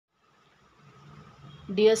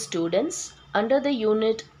Dear students, under the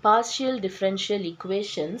unit partial differential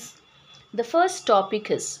equations, the first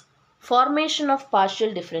topic is formation of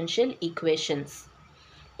partial differential equations.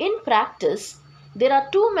 In practice, there are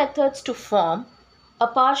two methods to form a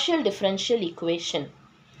partial differential equation.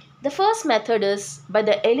 The first method is by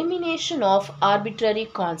the elimination of arbitrary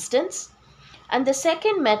constants, and the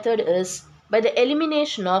second method is by the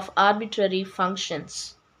elimination of arbitrary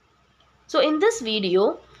functions. So in this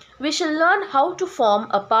video, we shall learn how to form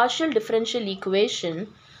a partial differential equation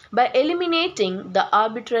by eliminating the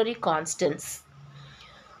arbitrary constants.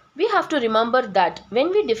 We have to remember that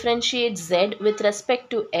when we differentiate z with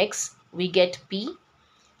respect to x, we get p,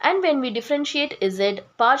 and when we differentiate z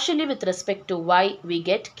partially with respect to y, we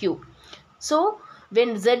get q. So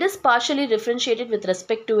when z is partially differentiated with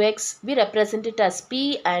respect to x, we represent it as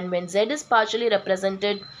p, and when z is partially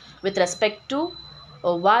represented with respect to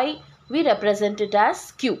y, we represent it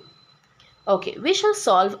as q. Okay, we shall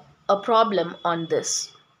solve a problem on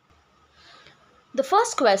this. The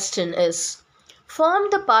first question is, form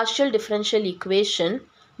the partial differential equation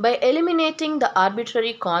by eliminating the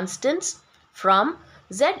arbitrary constants from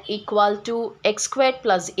z equal to x squared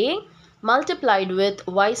plus a multiplied with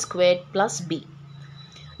y squared plus b.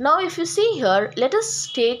 Now if you see here, let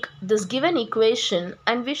us take this given equation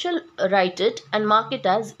and we shall write it and mark it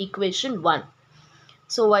as equation 1.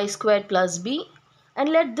 So y squared plus b, and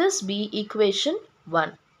let this be equation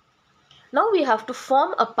 1. Now we have to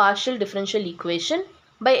form a partial differential equation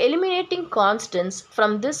by eliminating constants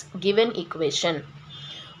from this given equation.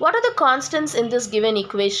 What are the constants in this given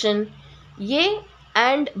equation? A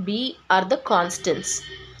and b are the constants.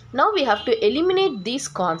 Now we have to eliminate these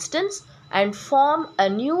constants and form a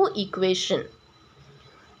new equation.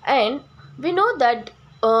 And we know that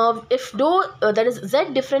if that is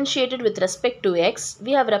z differentiated with respect to x,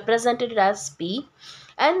 we have represented it as p,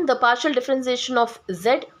 and the partial differentiation of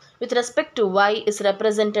z with respect to y is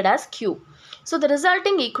represented as q. So the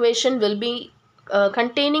resulting equation will be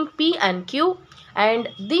containing p and q, and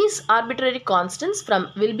these arbitrary constants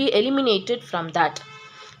will be eliminated from that.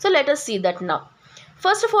 So let us see that now.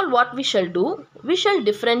 First of all, what we shall do, we shall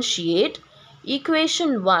differentiate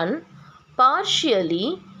equation 1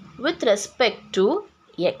 partially with respect to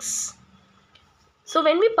x. So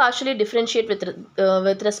when we partially differentiate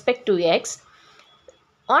with respect to x,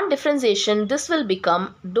 on differentiation this will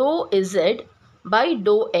become dou z by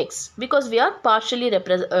dou x, because we are partially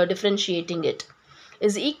differentiating it,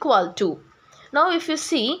 is equal to. Now if you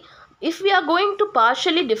see, if we are going to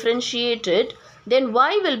partially differentiate it, then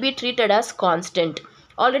y will be treated as constant.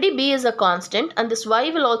 Already b is a constant and this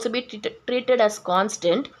y will also be treated as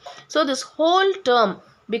constant. So this whole term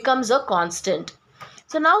becomes a constant.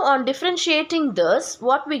 So now on differentiating this,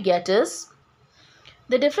 what we get is,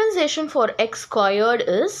 the differentiation for x squared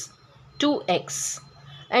is 2x,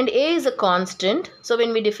 and a is a constant, so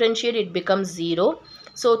when we differentiate it becomes 0.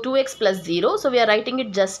 So 2x plus 0, so we are writing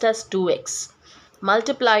it just as 2x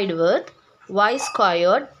multiplied with y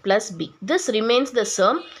squared plus b. This remains the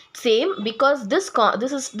same because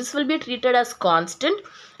this will be treated as constant,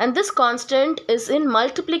 and this constant is in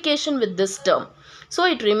multiplication with this term, so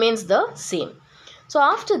it remains the same. So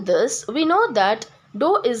after this, we know that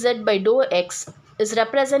dou z by dou x is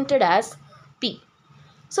represented as p.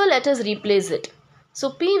 So let us replace it.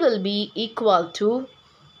 So p will be equal to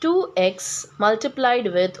 2x multiplied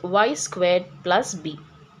with y squared plus b.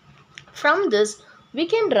 From this, we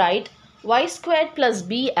can write y squared plus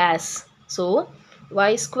b as, so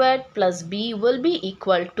y squared plus b will be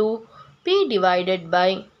equal to p divided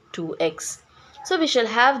by 2x. So we shall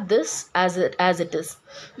have this as it is.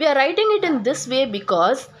 We are writing it in this way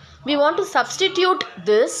because we want to substitute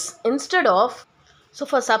this instead of, so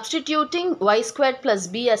for substituting y squared plus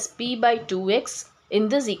b as p by 2x in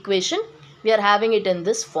this equation, we are having it in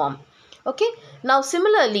this form. Okay. Now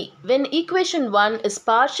similarly, when equation 1 is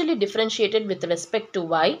partially differentiated with respect to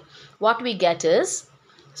y, what we get is,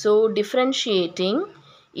 so differentiating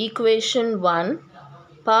equation 1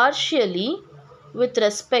 partially with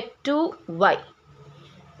respect to y.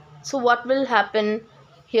 So what will happen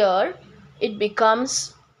here? It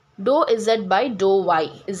becomes dou z by dou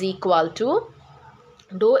y is equal to,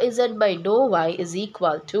 dou z by dou y is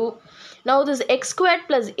equal to, now this x squared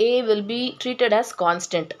plus a will be treated as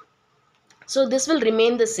constant. So this will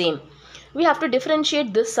remain the same. We have to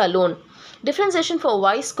differentiate this alone. Differentiation for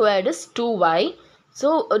y squared is 2y.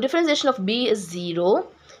 So differentiation of b is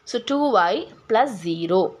 0. So 2y plus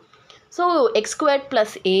 0. So x squared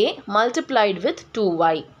plus a multiplied with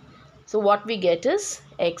 2y. So what we get is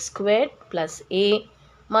x squared plus a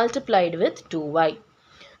multiplied with 2y.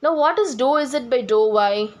 Now what is dou z by dou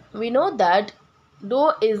y? We know that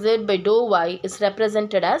dou z by dou y is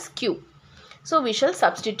represented as q. So we shall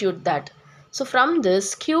substitute that. So from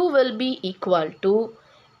this, q will be equal to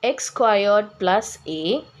x squared plus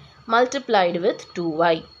a multiplied with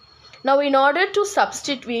 2y. Now in order to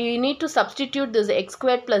substitute, we need to substitute this x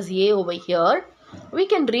squared plus a over here. We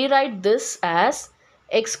can rewrite this as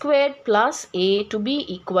x squared plus a to be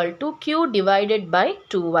equal to q divided by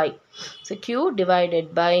 2y. So q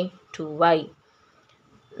divided by 2y.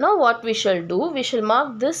 Now what we shall do, we shall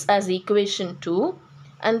mark this as equation 2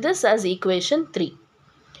 and this as equation 3.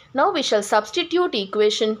 Now we shall substitute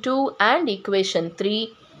equation 2 and equation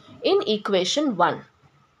 3 in equation 1.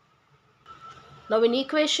 Now in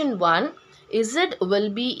equation 1, z will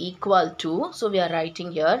be equal to, so we are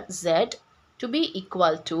writing here z to be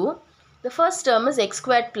equal to, the first term is x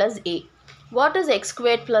squared plus a. What is x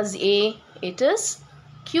squared plus a? It is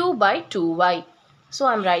q by 2y. So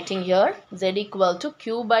I am writing here z equal to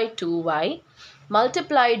q by 2y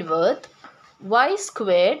multiplied with y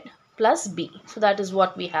squared plus b. So that is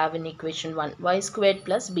what we have in equation 1, y squared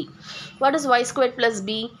plus b. What is y squared plus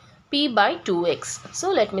b? P by 2x.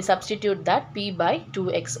 So let me substitute that p by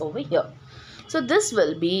 2x over here. So this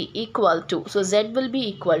will be equal to, so z will be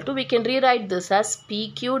equal to, we can rewrite this as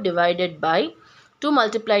pq divided by 2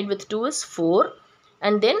 multiplied with 2 is 4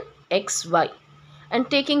 and then xy. And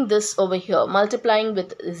taking this over here, multiplying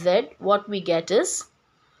with z, what we get is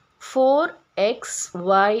 4xyz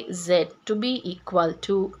to be equal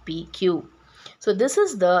to pq. So this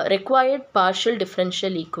is the required partial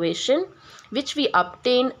differential equation which we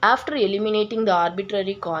obtain after eliminating the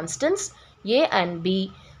arbitrary constants a and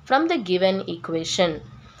b from the given equation.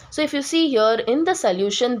 So if you see here in the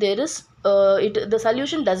solution, there is the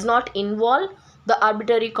solution does not involve the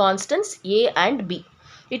arbitrary constants a and b.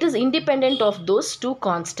 It is independent of those two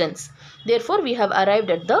constants. Therefore, we have arrived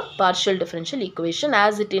at the partial differential equation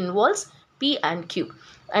as it involves p and q.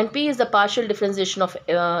 And p is the partial differentiation of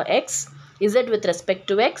x, z with respect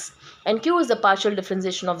to x, and q is the partial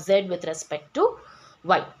differentiation of z with respect to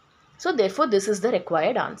y. So therefore, this is the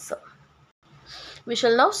required answer. We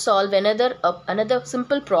shall now solve another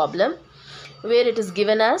simple problem where it is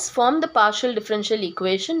given as form the partial differential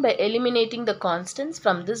equation by eliminating the constants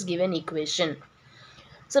from this given equation.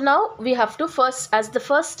 So now we have to as the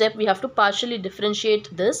first step, we have to partially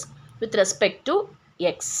differentiate this with respect to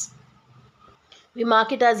x. We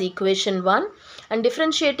mark it as equation 1 and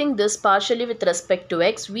differentiating this partially with respect to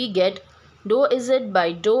x, we get dou z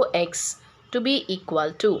by dou x to be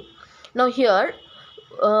equal to. Now here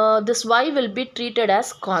this y will be treated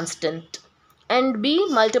as constant and b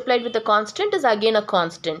multiplied with a constant is again a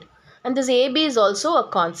constant and this ab is also a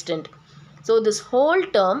constant. So this whole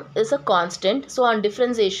term is a constant. So on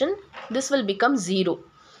differentiation, this will become 0.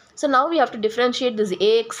 So now we have to differentiate this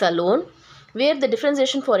ax alone where the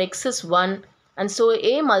differentiation for x is 1. And so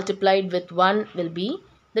a multiplied with 1 will be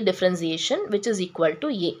the differentiation which is equal to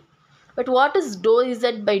a. But what is dou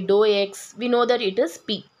z by dou x? We know that it is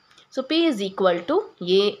p. So p is equal to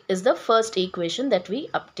a is the first equation that we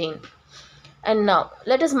obtain. And now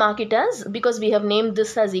let us mark it as, because we have named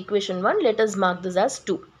this as equation 1, let us mark this as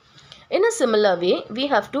 2. In a similar way, we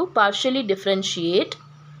have to partially differentiate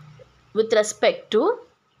with respect to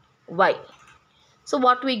y. So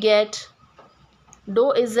what we get?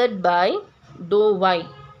 Dou z by dou y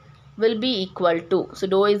will be equal to, so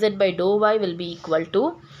dou z by dou y will be equal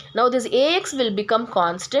to, now this ax will become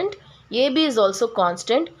constant, ab is also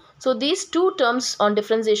constant, so these two terms on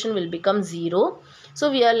differentiation will become 0.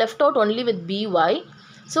 So we are left out only with by.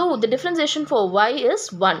 So the differentiation for y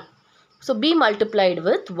is 1. So b multiplied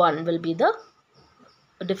with 1 will be the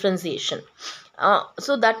differentiation.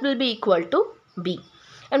 So that will be equal to b.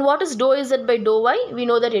 And what is dou z by dou y? We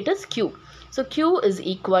know that it is q. So q is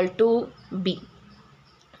equal to b.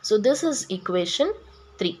 So this is equation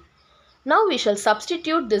 3. Now we shall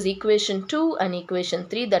substitute this equation 2 and equation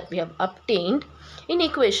 3 that we have obtained in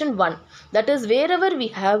equation 1. That is, wherever we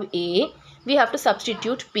have a, we have to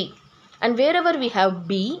substitute p. And wherever we have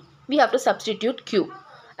b, we have to substitute q.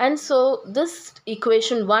 And so this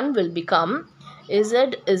equation 1 will become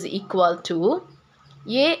z is equal to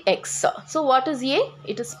ax. So what is a?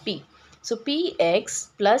 It is p. So px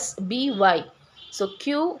plus by. So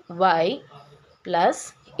qy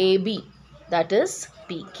plus ab, that is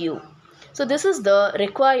pq. So this is the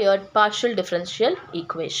required partial differential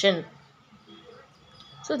equation.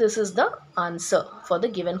 So this is the answer for the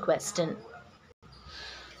given question.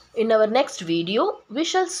 In our next video, we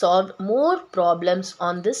shall solve more problems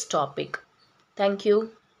on this topic. Thank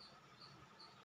you.